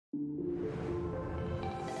Hello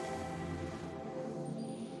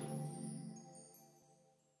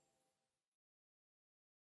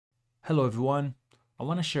everyone. I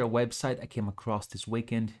want to share a website I came across this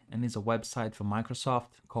weekend, and it's a website from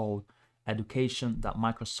Microsoft called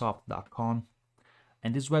education.microsoft.com.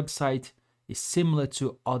 And this website is similar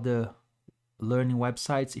to other learning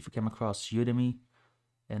websites if you came across Udemy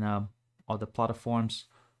and other platforms.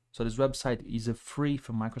 So this website is a free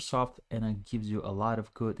from Microsoft, and it gives you a lot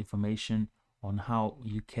of good information on how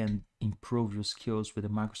you can improve your skills with the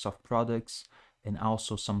Microsoft products, and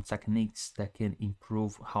also some techniques that can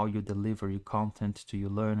improve how you deliver your content to your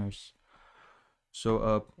learners.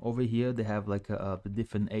 So over here they have like a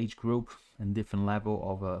different age group and different level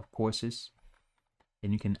of courses,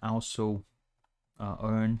 and you can also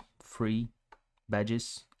earn free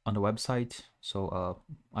badges on the website. So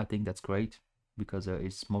I think that's great because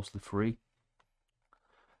it's mostly free,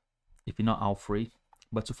 if you're not all free.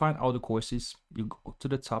 But to find all the courses, you go to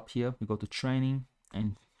the top here, you go to training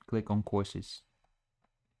and click on courses.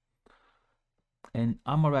 And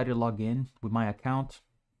I'm already logged in with my account.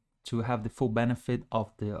 To have the full benefit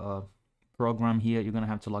of the program here, you're gonna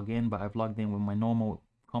have to log in, but I've logged in with my normal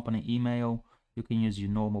company email. You can use your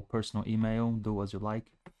normal personal email, do as you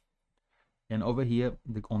like. And over here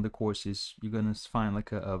on the courses, you're gonna find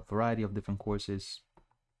like a variety of different courses.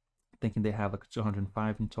 Thinking they have like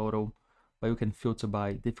 205 in total, but you can filter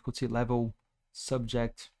by difficulty level,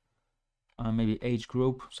 subject, maybe age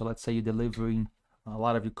group. So let's say you're delivering a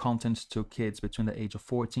lot of your content to kids between the age of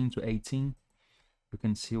 14 to 18. You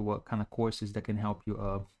can see what kind of courses that can help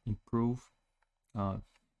you improve your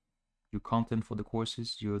content for the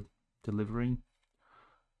courses you're delivering.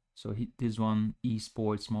 So this one,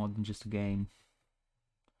 esports, more than just a game,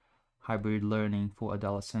 hybrid learning for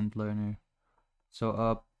adolescent learner.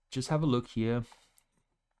 So just have a look here.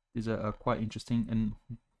 These are quite interesting, and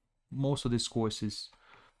most of these courses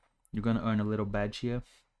you're gonna earn a little badge here.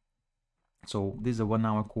 So this is a 1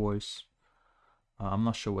 hour course. I'm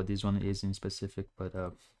not sure what this one is in specific, but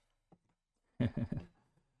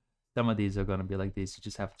some of these are gonna be like this. You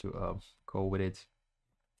just have to go with it.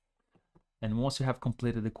 And once you have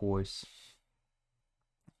completed the course,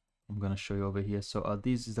 I'm gonna show you over here. So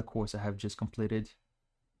this is the course I have just completed,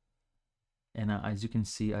 and as you can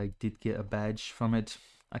see, I did get a badge from it.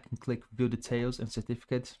 I can click view details and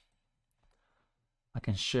certificate. I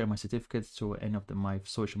can share my certificates to any of my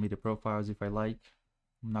social media profiles if I like.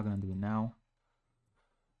 I'm not gonna do it now,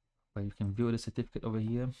 but you can view the certificate over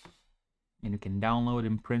here, and you can download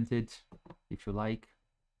and print it if you like.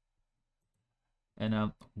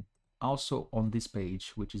 And also on this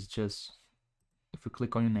page, which is just, if you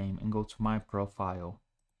click on your name and go to my profile,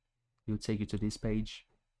 it'll take you to this page.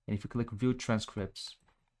 And if you click view transcripts,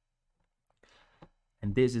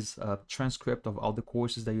 and this is a transcript of all the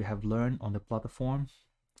courses that you have learned on the platform.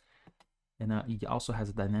 And it also has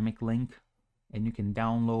a dynamic link, and you can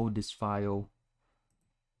download this file,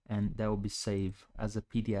 and that will be saved as a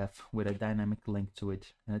PDF with a dynamic link to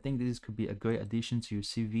it. And I think this could be a great addition to your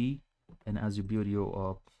CV, and as you build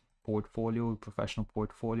your portfolio, professional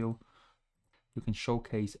portfolio, you can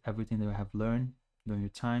showcase everything that you have learned during your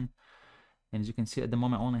time. And as you can see, at the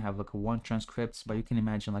moment I only have like one transcript, but you can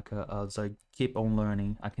imagine like as I keep on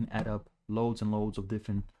learning, I can add up loads and loads of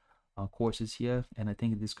different courses here, and I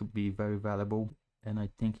think this could be very valuable. And I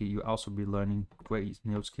think you also be learning great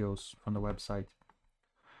new skills from the website.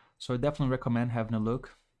 So I definitely recommend having a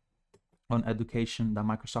look on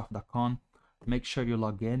education.microsoft.com. Make sure you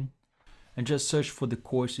log in and just search for the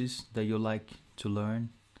courses that you like to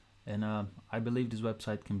learn. And I believe this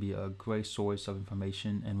website can be a great source of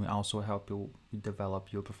information, and will also help you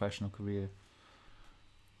develop your professional career.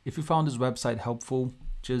 If you found this website helpful,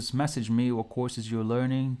 just message me what courses you're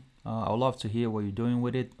learning. I'd love to hear what you're doing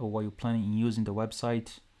with it or what you're planning on using the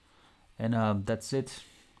website. And that's it.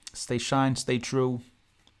 Stay shine, stay true.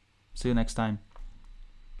 See you next time.